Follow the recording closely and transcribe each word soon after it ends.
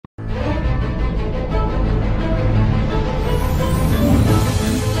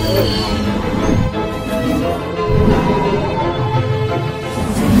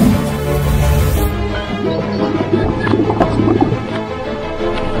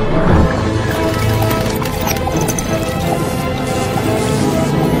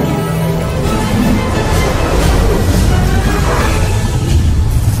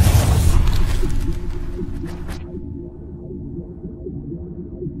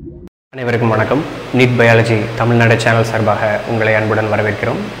அனைவருக்கும் வணக்கம். NEET biology Tamil Nadu channel சார்பாக உங்களை அன்புடன்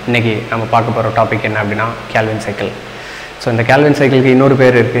வரவேற்கிறோம். இன்றைக்கி நம்ம பார்க்க போகிற டாபிக் என்ன அப்படின்னா கேல்வின் சைக்கிள். ஸோ இந்த கேல்வின் சைக்கிளுக்கு இன்னொரு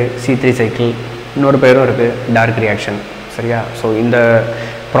பேர் இருக்குது, C3 சைக்கிள். இன்னொரு பேரும் இருக்குது, டார்க் ரியாக்ஷன். சரியா? ஸோ இந்த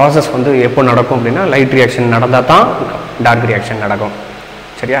ப்ராசஸ் வந்து எப்போ நடக்கும் அப்படின்னா லைட் ரியாக்ஷன் நடந்தால் தான் டார்க் ரியாக்ஷன் நடக்கும்.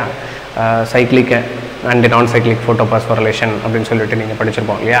 சரியா? சைக்கிளிக் அண்ட் நான் சைக்கிளிக் ஃபோட்டோபாஸ்போரிலேஷன் அப்படின்னு சொல்லிட்டு நீங்கள்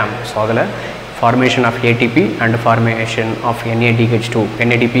படிச்சிருப்போம் இல்லையா? ஸோ அதில் formation of ATP and formation of NADH2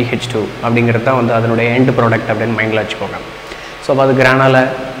 NADPH2 அப்படிங்கிறது தான் வந்து அதனுடைய எண்ட் ப்ராடக்ட் அப்படின்னு மைண்டில் வச்சுக்கோங்க. ஸோ அப்போ அது கிரானால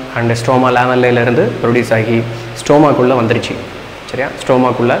அண்ட் ஸ்டோமா லேமல்லேருந்து ப்ரொடியூஸ் ஆகி ஸ்டோமாக்குள்ளே வந்துருச்சு. சரியா?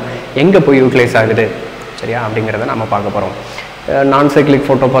 ஸ்டோமாக்குள்ளே எங்கே போய் யூட்டிலைஸ் ஆகுது சரியா அப்படிங்கிறத நம்ம பார்க்க போகிறோம். நான் சைக்கிளிக்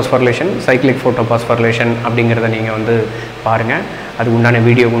ஃபோட்டோபாஸ்போரிலேஷன், சைக்கிளிக் ஃபோட்டோபாஸ்போரிலேஷன் அப்படிங்கிறத நீங்கள் வந்து பாருங்கள். அதுக்கு உண்டான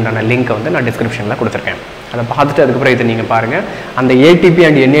வீடியோக்கு உண்டான லிங்க்கை வந்து நான் டிஸ்கிரிப்ஷனில் கொடுத்துருக்கேன். அதை பார்த்துட்டு அதுக்கப்புறம் இதை நீங்கள் பாருங்கள். அந்த ATP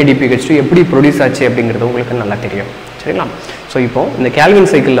அண்ட் NADPH2 எப்படி ப்ரொடியூஸ் ஆச்சு அப்படிங்கிறது உங்களுக்கு நல்லா தெரியும். சரிங்களா? ஸோ இப்போது இந்த கேல்வின்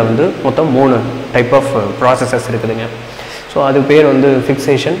சைக்கிளில் வந்து மொத்தம் 3 டைப் ஆஃப் ப்ராசஸஸ் இருக்குதுங்க. ஸோ அது பேர் வந்து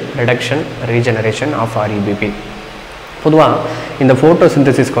fixation, reduction, regeneration of REBP. பொதுவாக இந்த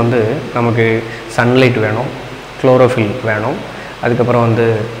ஃபோட்டோசிந்தசிஸ்க்கு வந்து நமக்கு சன்லைட் வேணும், குளோரோஃபில் வேணும், அதுக்கப்புறம் வந்து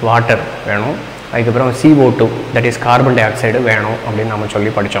வாட்டர் வேணும், அதுக்கப்புறம் CO2 that is carbon di oxide வேணும் அப்படின்னு நம்ம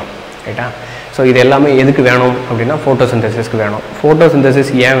சொல்லி படித்தோம். ரைட்டா? ஸோ இது எல்லாமே எதுக்கு வேணும் அப்படின்னா ஃபோட்டோசிந்தசிஸ்க்கு வேணும். ஃபோட்டோசிந்தசிஸ்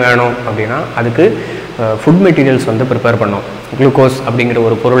ஏன் வேணும் அப்படின்னா அதுக்கு ஃபுட் மெட்டீரியல்ஸ் வந்து ப்ரிப்பேர் பண்ணோம். குளுக்கோஸ் அப்படிங்கிற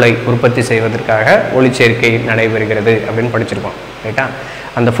ஒரு பொருளை உற்பத்தி செய்வதற்காக ஒளிச்சேர்க்கை நடைபெறுகிறது அப்படின்னு படிச்சிருக்கோம். ரைட்டா?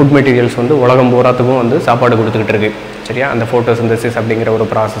 அந்த ஃபுட் மெட்டீரியல்ஸ் வந்து உலகம் பூராத்துக்கும் வந்து சாப்பாடு கொடுத்துக்கிட்டு இருக்கு. சரியா? அந்த ஃபோட்டோசிந்தசிஸ் அப்படிங்கிற ஒரு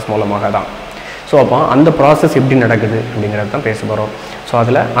ப்ராசஸ் மூலமாக தான். ஸோ அப்போ அந்த ப்ராசஸ் எப்படி நடக்குது அப்படிங்கிறது தான் பேச போகிறோம். ஸோ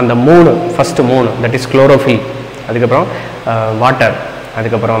அதில் அந்த ஃபஸ்ட்டு 3 தட் இஸ் குளோரோஃபில், அதுக்கப்புறம் வாட்டர்,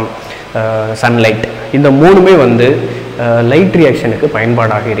 அதுக்கப்புறம் சன்லைட், இந்த 3மே வந்து லைட் ரியாக்ஷனுக்கு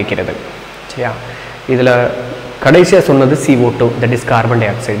பயன்பாடாக இருக்கிறது. சரியா? இதில் கடைசியாக சொன்னது CO2 that is carbon di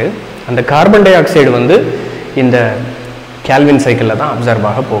oxide. அந்த கார்பன் டை ஆக்சைடு வந்து இந்த கேல்வின் சைக்கிளில் தான் அப்சர்வ்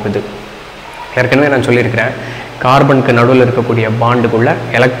ஆக போகுது. ஏற்கனவே நான் சொல்லியிருக்கிறேன், கார்பனுக்கு நடுவில் இருக்கக்கூடிய பாண்டுக்குள்ளே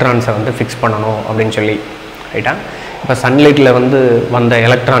எலக்ட்ரான்ஸை வந்து ஃபிக்ஸ் பண்ணணும் அப்படின்னு சொல்லி. ரைட்டா? இப்போ சன்லைட்டில் வந்து வந்த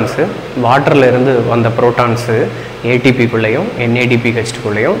எலக்ட்ரான்ஸு, வாட்டரில் இருந்து வந்த ப்ரோட்டான்ஸு ATPக்குள்ளேயும்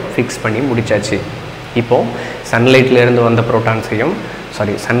NADPH2க்குள்ளேயும் ஃபிக்ஸ் பண்ணி முடிச்சாச்சு. இப்போது சன்லைட்லேருந்து வந்த ப்ரோட்டான்ஸையும்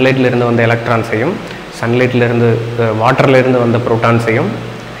சன்லைட்லேருந்து வந்த எலக்ட்ரான்ஸையும், சன்லைட்லேருந்து வாட்டர்லேருந்து வந்த ப்ரோட்டான்ஸையும்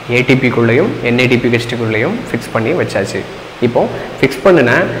ATPக்குள்ளேயும் NADPH2க்குள்ளேயும் ஃபிக்ஸ் பண்ணி வச்சாச்சு. இப்போது ஃபிக்ஸ்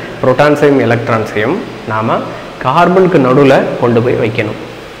பண்ணின ப்ரோட்டான்ஸையும் எலக்ட்ரான்ஸையும் நாம் கார்பனுக்கு நடுவில் கொண்டு போய் வைக்கணும்.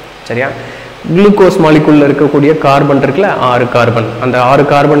 சரியா? குளுக்கோஸ் மாலிகுலில் இருக்கக்கூடிய கார்பன் இருக்குல்ல, 6 கார்பன், அந்த 6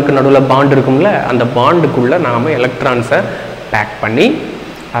 கார்பனுக்கு நடுவில் பாண்ட் இருக்கும்ல, அந்த பாண்டுக்குள்ளே நாம் எலக்ட்ரான்ஸை பேக் பண்ணி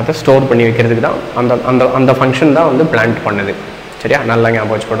அதை ஸ்டோர் பண்ணி வைக்கிறதுக்கு தான் அந்த அந்த அந்த ஃபங்க்ஷன் தான் வந்து பிளான்ட் பண்ணுது. சரியா? நல்லா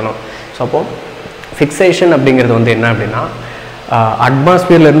ஞாபகம் வச்சுக்கணும். ஸோ அப்போது ஃபிக்சேஷன் அப்படிங்கிறது வந்து என்ன அப்படின்னா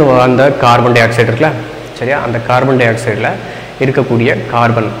அட்மாஸ்பியர்லேருந்து அந்த கார்பன் டை ஆக்சைடு இருக்குல்ல, சரியா, அந்த கார்பன் டை ஆக்சைடில் இருக்கக்கூடிய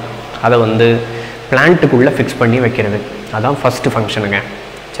கார்பன் அதை வந்து பிளான்ட்டுக்குள்ளே ஃபிக்ஸ் பண்ணி வைக்கிறது. அதான் ஃபஸ்ட்டு ஃபங்க்ஷனுங்க.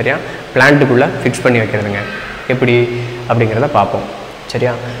 சரியா? பிளான்ட்டுக்குள்ளே ஃபிக்ஸ் பண்ணி வைக்கிறதுங்க. எப்படி அப்படிங்கிறத பார்ப்போம்.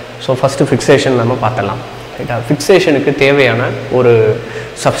 சரியா? ஸோ ஃபஸ்ட்டு ஃபிக்சேஷன் நம்ம பார்த்தலாம். ரைட்டா? ஃபிக்சேஷனுக்கு தேவையான ஒரு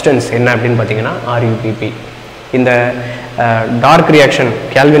சப்ஸ்டன்ஸ் என்ன அப்படின்னு பார்த்தீங்கன்னா REBP. இந்த dark reaction,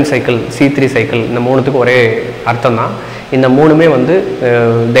 Calvin cycle, C3 cycle, இந்த 3த்துக்கும் ஒரே அர்த்தம் தான். இந்த 3மே வந்து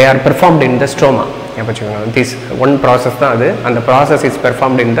they are performed in the stroma. வச்சுக்கோங்க, திஸ் ஒன் ப்ராசஸ் தான் அது. அந்த process is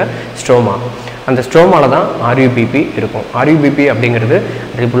performed in the stroma. அந்த ஸ்ட்ரோமாவில் தான் REBP இருக்கும். REBP அப்படிங்கிறது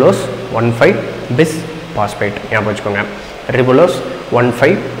ரிபுலோஸ் 1,5 பிஸ் பாஸ்பேட். ஞாபகம் வச்சுக்கோங்க, ரிபுலோஸ்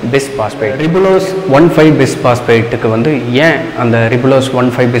 1,5 பிஸ் பாஸ்பேட். ரிபுலோஸ் 1,5 பிஸ் பாஸ்பேட்டுக்கு வந்து ஏன் அந்த ரிபுலோஸ்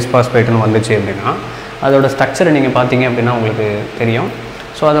 1,5 பிஸ் பாஸ்பேட்னு வந்துச்சு அப்படின்னா அதோட ஸ்ட்ரக்சரை நீங்கள் பார்த்தீங்க அப்படின்னா உங்களுக்கு தெரியும்.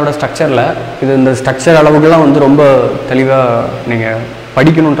 ஸோ அதோட ஸ்ட்ரக்சரில் இந்த ஸ்ட்ரக்சர் அளவுக்குலாம் வந்து ரொம்ப தெளிவாக நீங்கள்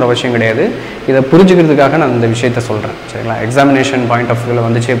படிக்கணுன்ற அவசியம் கிடையாது. இதை புரிஞ்சுக்கிறதுக்காக நான் இந்த விஷயத்த சொல்கிறேன். சரிங்களா? எக்ஸாமினேஷன் பாயிண்ட் ஆஃப் வியூவில்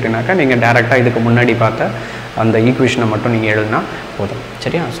வந்துச்சு அப்படின்னாக்கா நீங்கள் டேரெக்டாக இதுக்கு முன்னாடி பார்த்த அந்த ஈக்குவேஷனை மட்டும் நீங்கள் எழுதுனா போதும்.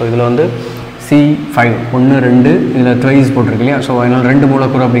 சரியா? ஸோ இதில் வந்து C5 1 2 இதில் த்ரைஸ் போட்டிருக்கு இல்லையா? ஸோ அதனால் 2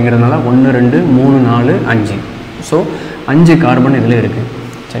 மூலக்கூறு அப்படிங்கிறதுனால 1 2 3 4 5. ஸோ 5 கார்பன் இதில் இருக்குது.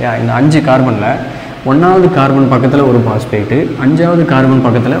 சரியா? இந்த 5 கார்பனில் 1வது கார்பன் பக்கத்தில் ஒரு பாஸ்பேட்டு, 5வது கார்பன்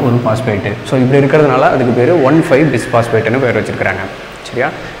பக்கத்தில் ஒரு பாஸ்பேட்டு. ஸோ இப்படி இருக்கிறதுனால அதுக்கு பேர் 1,5 பிஸ் பாஸ்பேட்டுன்னு பேர் வச்சுருக்கிறாங்க. சரியா?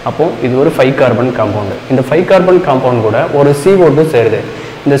 அப்போது இது ஒரு 5 கார்பன் காம்பவுண்டு. இந்த 5 கார்பன் காம்பவுண்ட் கூட ஒரு CO2 சேருது.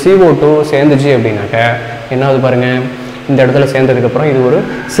 இந்த CO2 சேர்ந்துச்சு அப்படின்னாக்க என்னாவது பாருங்கள், இந்த இடத்துல சேர்ந்ததுக்கப்புறம் இது ஒரு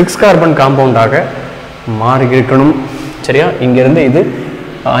 6 கார்பன் காம்பவுண்டாக மாறி இருக்கணும். சரியா? இங்கேருந்து இது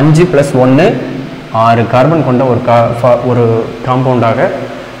 5 + 1 6 கார்பன் கொண்ட ஒரு காம்பவுண்டாக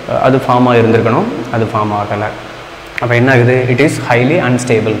அது ஃபார்ம் ஆகிருந்திருக்கணும். அது ஃபார்ம் ஆகலை. அப்போ என்ன ஆகுது? It is highly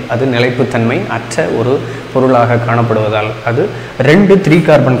unstable. அது நிலைப்புத்தன்மை அற்ற ஒரு பொருளாக காணப்படுவதால் அது 2 3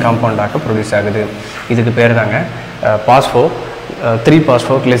 கார்பன் காம்பவுண்டாக ப்ரொடியூஸ் ஆகுது. இதுக்கு பேர் தாங்க பாஸ்போ 3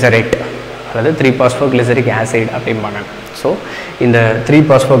 பாஸ்போக்ளிசரேட் அல்லது 3 பாஸ்போக்ளிசரிக் ஆசிட் அப்படிம்பாங்க. ஸோ இந்த 3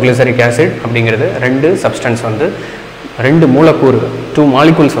 பாஸ்போக்ளிசரிக் ஆசிட் அப்படிங்கிறது 2 சப்ஸ்டன்ஸ் வந்து 2 மூலக்கூறு 2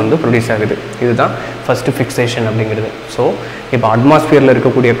 மாலிகூல்ஸ் வந்து ப்ரொடியூஸ் ஆகுது. இதுதான் ஃபஸ்ட்டு ஃபிக்சேஷன் அப்படிங்கிறது. ஸோ இப்போ அட்மாஸ்பியரில்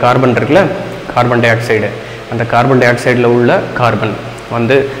இருக்கக்கூடிய கார்பன் இருக்குல்ல, கார்பன் டை ஆக்சைடு, அந்த கார்பன் டை ஆக்சைடில் உள்ள கார்பன்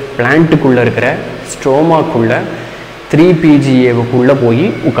வந்து பிளான்ட்டுக்குள்ளே இருக்கிற ஸ்ட்ரோமாக்குள்ளே 3PGAவுக்குள்ளே போய்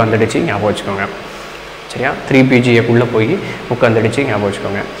உட்காந்துடுச்சு, ஞாபகம் வச்சுக்கோங்க. சரியா? 3PGAக்குள்ளே போய் உட்காந்துடுச்சு, ஞாபகம்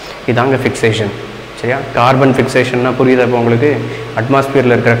வச்சுக்கோங்க. இதாங்க ஃபிக்சேஷன். சரியா? கார்பன் ஃபிக்சேஷன்னா புரியுதா? இப்போ உங்களுக்கு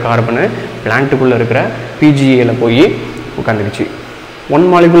அட்மாஸ்பியரில் இருக்கிற கார்பனு பிளான்ட்டுக்குள்ளே இருக்கிற PGAவில் போய் உட்காந்துடுச்சு. 1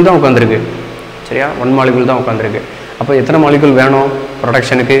 மாலிகூல் தான் உட்காந்துருக்கு. சரியா? 1 மாலிகூல் தான் உட்காந்துருக்கு. அப்போ எத்தனை மாலிகூல் வேணும்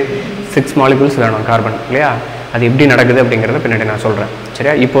ப்ரொடக்ஷனுக்கு? 6 மாலிகூல்ஸ் வேணும் கார்பன், இல்லையா? அது எப்படி நடக்குது அப்படிங்கிறத பின்னாடி நான் சொல்கிறேன்.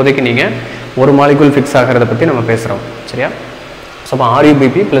 சரியா? இப்போதைக்கு நீங்கள் ஒரு மாலிகூல் ஃபிக்ஸ் ஆகிறத பற்றி நம்ம பேசுகிறோம். சரியா? ஸோ அப்போ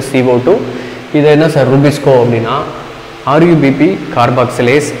RUBP + CO2 இது என்ன சார் ருபிஸ்கோ அப்படின்னா RUBP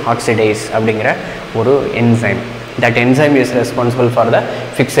கார்பாக்சிலேஸ் ஆக்சிடேஸ் அப்படிங்கிற ஒரு enzyme. That enzyme is responsible for the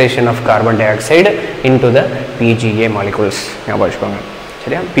fixation of carbon dioxide into the PGA molecules. ஞாபகம் வச்சுக்கோங்க.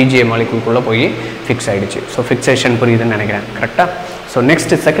 சரியா? PGA மாலிகூல்குள்ளே போய் ஃபிக்ஸ் ஆகிடுச்சு. ஸோ ஃபிக்சேஷன் புரியுதுன்னு நினைக்கிறேன். கரெக்டாக? ஸோ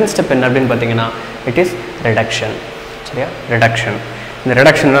நெக்ஸ்ட் செகண்ட் ஸ்டெப் என்ன அப்படின்னு பார்த்தீங்கன்னா இட் இஸ் ரிடக்ஷன். சரியா? ரிடக்ஷன். இந்த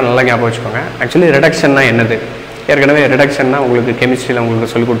ரிடக்ஷன்னா நல்லா ஞாபகம் வச்சுக்கோங்க. ஆக்சுவலி ரிடக்ஷன்னா என்னது? ஏற்கனவே ரிடக்ஷன்னா உங்களுக்கு கெமிஸ்ட்ரியில்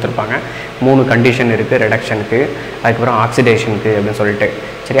உங்களுக்கு சொல்லி கொடுத்துருப்பாங்க. 3 கண்டிஷன் இருக்குது ரிடக்ஷனுக்கு, அதுக்கப்புறம் ஆக்சிடேஷனுக்கு அப்படின்னு சொல்லிட்டு.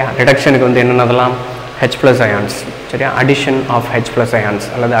 சரியா? ரிடக்ஷனுக்கு வந்து என்னென்னதெல்லாம்? H+ ions. சரியா? அடிஷன் ஆஃப் H+ அயான்ஸ்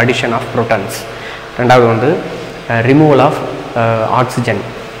அல்லது அடிஷன் ஆஃப் புரோட்டான்ஸ். ரெண்டாவது வந்து ரிமூவல் ஆஃப் ஆக்சிஜன்.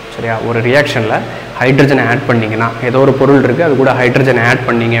 சரியா? ஒரு ரியாக்ஷனில் ஹைட்ரஜனை ஆட் பண்ணிங்கன்னா, ஏதோ ஒரு பொருள் இருக்குது அது கூட ஹைட்ரஜனை ஆட்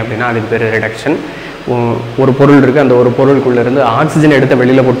பண்ணிங்க அப்படின்னா அதுக்கு பேர் ரிடக்ஷன். ஒரு பொருள் இருக்குது, அந்த ஒரு பொருளுக்குள்ளேருந்து ஆக்சிஜன் எடுத்து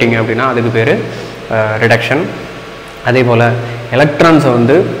வெளியில் போட்டிங்க அப்படின்னா அதுக்கு பேர் ரிடக்ஷன். அதே போல் எலக்ட்ரான்ஸை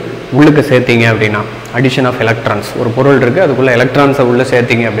வந்து உள்ளுக்கு சேர்த்திங்க அப்படின்னா அடிஷன் ஆஃப் எலக்ட்ரான்ஸ். ஒரு பொருள் இருக்குது அதுக்குள்ளே எலக்ட்ரான்ஸை உள்ளே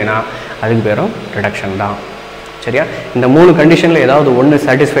சேர்த்திங்க அப்படின்னா அதுக்கு பேரும் ரிடக்ஷன் தான். சரியா? இந்த 3 கண்டிஷனில் ஏதாவது ஒன்று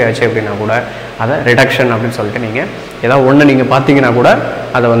சாட்டிஸ்ஃபை ஆச்சு அப்படின்னா கூட அதை ரிடக்ஷன் அப்படின்னு சொல்லிட்டு நீங்கள் ஏதாவது ஒன்று நீங்கள் பார்த்தீங்கன்னா கூட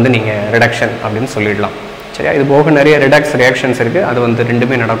அதை வந்து நீங்கள் ரிடக்ஷன் அப்படின்னு சொல்லிடலாம். சரியா? இது போக நிறைய ரிடாக்ஸ் ரியாக்ஷன்ஸ் இருக்குது, அது வந்து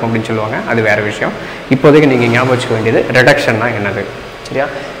 2மே நடக்கும் அப்படின்னு சொல்லுவாங்க. அது வேறு விஷயம். இப்போதைக்கு நீங்கள் ஞாபகம் வச்சுக்க வேண்டியது ரிடக்ஷன்னா என்னது. சரியா?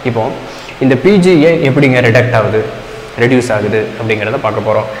 இப்போது இந்த PGA எப்படிங்க ரிடக்ட் ஆகுது, ரெடியூஸ் ஆகுது அப்படிங்கிறத பார்க்க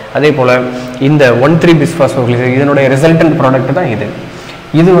போகிறோம். அதே போல் இந்த 1,3-பிஸ்பாஸ்போக்ளிசரைட் இதனுடைய ரிசல்டன்ட் ப்ராடக்ட் தான் இது.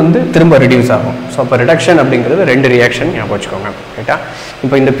 இது வந்து திரும்ப ரெடியூஸ் ஆகும். ஸோ அப்போ ரிடக்ஷன் அப்படிங்கிறது 2 ரியாக்ஷன் ஞாபகம் வச்சுக்கோங்க. ரைட்டா?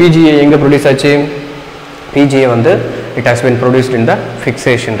 இப்போ இந்த PGA எங்கே ப்ரொடியூஸ் ஆச்சு? PGA வந்து it has been produced in the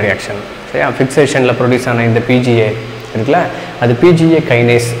fixation reaction. சரியா? ஃபிக்சேஷனில் ப்ரொடியூஸ் ஆன இந்த PGA இருக்குல்ல, அது PGA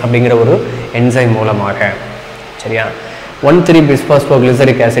கைனேஸ் அப்படிங்கிற ஒரு என்சைம் மூலமாக சரியா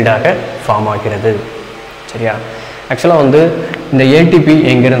 1,3-பிஸ்பாஸ்போக்ளிசரிக் ஆசிடாக ஃபார்ம் ஆகிறது. சரியா? ஆக்சுவலாக வந்து இந்த ATP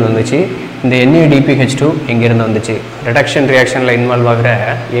எங்கேருந்து வந்துச்சு, இந்த NADPH2 எங்கேருந்து வந்துச்சு? ரிடக்ஷன் ரியாக்ஷனில் இன்வால்வ் ஆகிற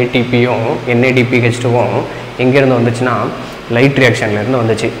ATPயும் NADPH2வும் எங்கேருந்து வந்துச்சுன்னா லைட் ரியாக்ஷன்லேருந்து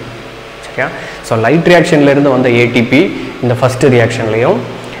வந்துச்சு. சரியா? ஸோ லைட் ரியாக்ஷன்லேருந்து வந்த ATP இந்த ஃபஸ்ட்டு ரியாக்ஷன்லேயும்,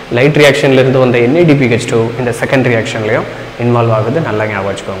 லைட் ரியாக்ஷன்லேருந்து வந்த NADPH2 இந்த செகண்ட் ரியாக்ஷன்லேயும் இன்வால்வ் ஆகுது. நல்லா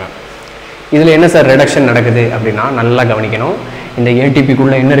ஞாபகம் வச்சுக்கோங்க. இதில் என்ன சார் ரிடக்ஷன் நடக்குது அப்படின்னா நல்லா கவனிக்கணும். இந்த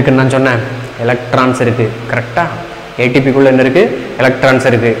ATPக்குள்ளே என்ன இருக்குன்னு நான் சொன்னேன், எலக்ட்ரான்ஸ் இருக்குது. கரெக்டாக? ATPக்குள்ளே என்ன இருக்குது? எலக்ட்ரான்ஸ்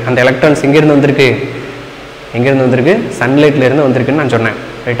இருக்குது. அந்த எலக்ட்ரான்ஸ் எங்கேருந்து வந்திருக்கு? எங்கேருந்து வந்திருக்கு? சன்லைட்லேருந்து வந்திருக்குன்னு நான் சொன்னேன்.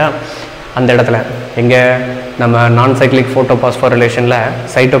 ரைட்டா? அந்த இடத்துல எங்கே நம்ம நான் சைக்ளிக் ஃபோட்டோபாஸ்போரிலேஷனில்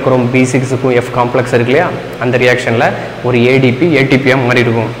சைட்டோக்ரோம் B6க்கும் F காம்ப்ளெக்ஸ் இருக்கு இல்லையா, அந்த ரியாக்ஷனில் ஒரு ATPயாக மாறி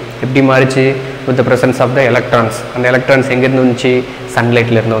இருக்கும். எப்படி மாறிச்சு? With the presence of the electrons. அந்த எலக்ட்ரான்ஸ் எங்கேருந்து வந்துச்சு?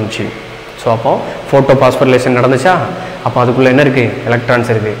 சன்லைட்லேருந்து வந்துச்சு. ஸோ அப்போது ஃபோட்டோபாஸ்போரிலேஷன் நடந்துச்சா? அப்போ அதுக்குள்ளே என்ன இருக்குது?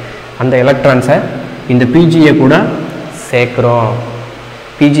 எலக்ட்ரான்ஸ் இருக்குது. அந்த எலக்ட்ரான்ஸை இந்த PGA கூட சேர்க்குறோம்.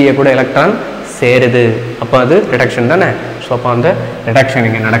 PGA கூட எலக்ட்ரான் சேருது. அப்போ அது ரிடக்ஷன் தானே. ஸோ அப்போ அந்த ரிடக்ஷன்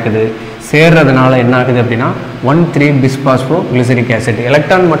இங்கே நடக்குது. சேர்றதுனால என்ன ஆகுது அப்படின்னா 1,3-பிஸ்பாஸ்போக்ளிசரிக் ஆசிட்.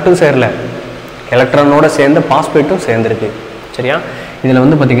 எலக்ட்ரான் மட்டும் சேரல, எலக்ட்ரானோட சேர்ந்த பாஸ்பேட்டும் சேர்ந்துருக்கு. சரியா? இதில்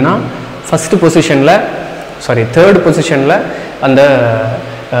வந்து பார்த்திங்கன்னா தேர்ட் பொசிஷனில் அந்த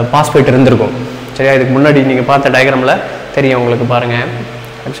பாஸ்பேட் இருந்திருக்கும். சரியா? இதுக்கு முன்னாடி நீங்கள் பார்த்த டயக்ராமில் தெரியும் உங்களுக்கு. பாருங்கள்,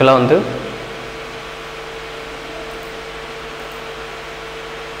 ஆக்சுவலாக வந்து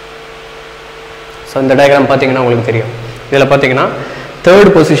ஸோ இந்த டயக்ராம் பார்த்தீங்கன்னா உங்களுக்கு தெரியும். இதில் பார்த்தீங்கன்னா தேர்ட்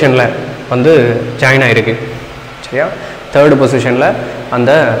பொசிஷனில் வந்து ஜாயின் ஆகிருக்கு. சரியா? தேர்ட் பொசிஷனில்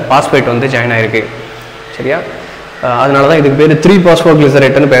அந்த பாஸ்பேட் வந்து ஜாயின் ஆகிருக்கு. சரியா? அதனால தான் இதுக்கு பேர்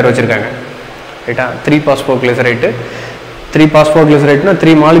 3-பாஸ்போக்ளிசரேட்டுன்னு பேர் வச்சுருக்காங்க. ரைட்டா? 3-பாஸ்போக்ளிசரேட்டு. 3-பாஸ்போக்ளிசரேட்னா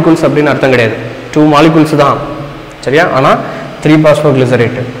 3 மாலிகூல்ஸ் அப்படின்னு அர்த்தம் கிடையாது. 2 மாலிகூல்ஸ் தான். சரியா? ஆனால்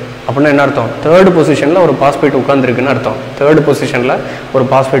 3-phosphoglycerate அப்படின்னா என்ன அர்த்தம்? தேர்ட் பொசிஷனில் ஒரு பாஸ்பேட் உட்காந்துருக்குன்னு அர்த்தம். தேர்ட் பொசிஷனில் ஒரு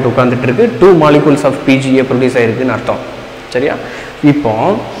பாஸ்பேட் உட்காந்துட்டு இருக்கு, 2 molecules ஆஃப் PGA ப்ரொடியூஸ் ஆகிருக்குன்னு அர்த்தம். சரியா? இப்போ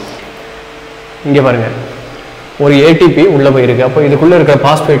இங்கே பாருங்கள், ஒரு ATP உள்ளே போயிருக்கு. அப்போ இதுக்குள்ளே இருக்கிற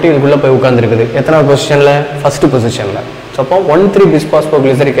பாஸ்பேட்டு இதுக்குள்ளே போய் உட்காந்துருக்குது. எத்தனாவது பொசிஷனில்? ஃபஸ்ட்டு பொசிஷனில். ஸோ அப்போ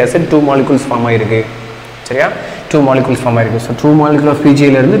 1,3-bisphosphoglyceric acid 2 molecules ஃபார்ம் ஆகிருக்கு. சரியா? 2 molecules ஃபார்ம் ஆகிருக்கு. So 2 molecules of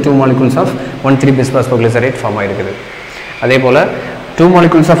PGAலேருந்து 2 molecules of 1,3-bisphosphoglycerate form ஆகிருக்குது. அதே போல் 2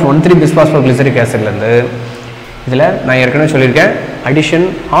 molecules ஆஃப் 1,3-bisphosphoglyceric acidலேருந்து இதில் நான் ஏற்கனவே சொல்லியிருக்கேன், addition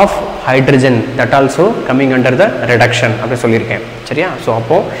of hydrogen that also coming under the reduction அப்படி சொல்லியிருக்கேன். சரியா? ஸோ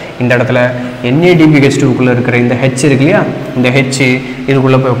அப்போது இந்த இடத்துல NADPH2க்குள்ளே இருக்கிற இந்த H இருக்கு இல்லையா, இந்த H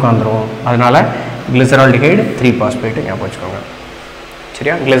இதுக்குள்ளே போய் உட்காந்துரும். அதனால் கிளிசரால்டிஹைடு 3-phosphate ஞாபகம் வச்சுக்கோங்க.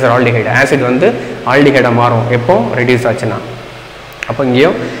 சரியா? கிளிசரால்டிஹைடு ஆசிட் வந்து ஆல்டிஹைடாக மாறும் எப்போ ரெடியூஸ் ஆச்சுன்னா. அப்போ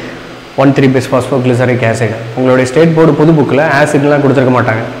இங்கேயும் 1,3-bisphosphoglyceric acid. உங்களுடைய ஸ்டேட் போர்டு புது புக்கில் ஆசிட்லாம் கொடுத்துருக்க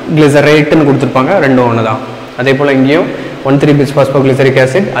மாட்டாங்க, கிளிசரேட்டுன்னு கொடுத்துருப்பாங்க. ரெண்டும் ஒன்று தான். அதே போல் இங்கேயும் 1,3-bisphosphoglyceric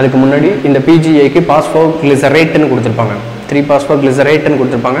acid, அதுக்கு முன்னாடி இந்த PGAக்கு பாஸ்போகிளிசரேட்டுன்னு கொடுத்துருப்பாங்க, 3-phosphoglycerateன்னு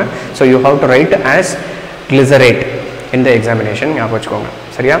கொடுத்துருப்பாங்க. So you have to right as glycerate இந்த எக்ஸாமினேஷன் ஞாபகம் வச்சுக்கோங்க.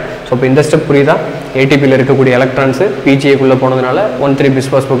 சரியா? ஸோ இப்போ இந்த ஸ்டெப் புரியுதா? ATPயில் இருக்கக்கூடிய எலக்ட்ரான்ஸு PGAக்குள்ளே போனதுனால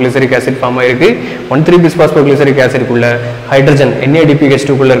 1,3-bisphosphoglyceric acid ஃபார்ம் ஆகிருக்கு. 1,3-bisphosphoglyceric acidக்குள்ளே ஹைட்ரஜன்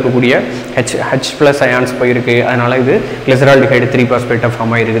NADPH2க்குள்ளே இருக்கக்கூடிய H+ அயான்ஸ் போயிருக்கு. அதனால் இது கிளிசரால்டிஹைடு 3-phosphate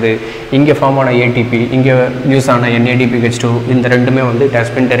ஃபார்ம் ஆகிருக்குது. இங்கே ஃபார்ம் ஆன ATP, இங்கே யூஸ் ஆன NADPH2, இந்த ரெண்டுமே வந்து it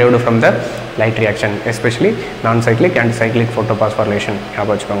has been derived from the light reaction, especially non-cyclic and cyclic photophosphorylation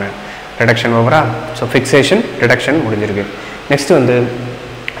ஞாபகம் வச்சுக்கோங்க. ரிடக்ஷன் ஓவரா? ஸோ ஃபிக்சேஷன், ரிடக்ஷன் முடிஞ்சிருக்கு. நெக்ஸ்ட் வந்து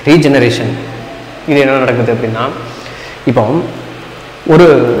ரீஜெனரேஷன். இது என்ன நடக்குது அப்படின்னா, இப்போ ஒரு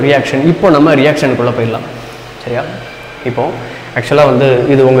ரியாக்ஷன், இப்போ நம்ம ரியாக்ஷனுக்குள்ளே போயிடலாம். சரியா? இப்போது ஆக்சுவலாக வந்து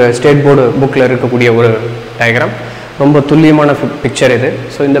இது உங்கள் ஸ்டேட் போர்டு புக்கில் இருக்கக்கூடிய ஒரு டயக்ராம், ரொம்ப துல்லியமான பிக்சர் இது.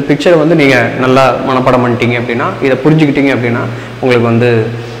 ஸோ இந்த பிக்சரை வந்து நீங்கள் நல்லா மனப்பாடம் பண்ணிட்டீங்க அப்படின்னா, இதை புரிஞ்சுக்கிட்டீங்க அப்படின்னா உங்களுக்கு வந்து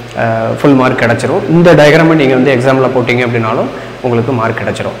ஃபுல் மார்க் கிடச்சிரும். இந்த டயக்ராமை நீங்கள் வந்து எக்ஸாமில் போட்டிங்க அப்படின்னாலும் உங்களுக்கு மார்க்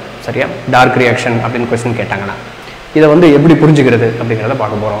கிடச்சிரும். சரியா? டார்க் ரியாக்ஷன் அப்படின்னு கொஸ்டின் கேட்டாங்கன்னா இதை வந்து எப்படி புரிஞ்சுக்கிறது அப்படிங்கிறத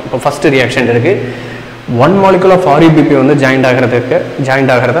பார்க்க போகிறோம். இப்போ ஃபஸ்ட்டு ரியாக்ஷன் இருக்குது, 1 molecule ஆஃப் REBP வந்து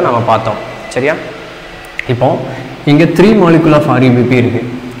ஜாயிண்ட் ஆகிறத நம்ம பார்த்தோம். சரியா? இப்போ இங்கே 3 molecule ஆஃப் REBP இருக்குது.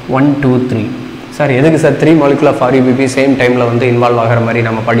 1 2 3. சார் எதுக்கு sir 3 molecule of REBP same டைமில் வந்து இன்வால்வ் ஆகிற மாதிரி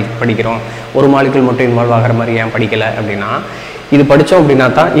நம்ம படிக்கிறோம், ஒரு மாலிகுல் மட்டும் இன்வால்வ் ஆகிற மாதிரி ஏன் படிக்கலை அப்படின்னா, இது படித்தோம் அப்படின்னா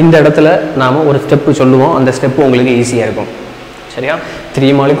தான் இந்த இடத்துல நாம் ஒரு ஸ்டெப்பு சொல்லுவோம், அந்த ஸ்டெப்பு உங்களுக்கு ஈஸியாக இருக்கும். சரியா? 3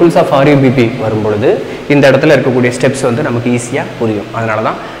 molecules ஆஃப் REBP வரும்பொழுது இந்த இடத்துல இருக்கக்கூடிய ஸ்டெப்ஸ் வந்து நமக்கு ஈஸியாக புரியும். அதனால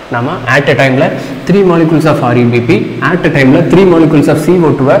தான் நம்ம அட் அ டைமில் 3 molecules of REBP, at a டைமில் 3 molecules ஆஃப்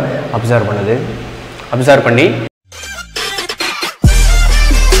CO2 அப்சர்வ் பண்ணி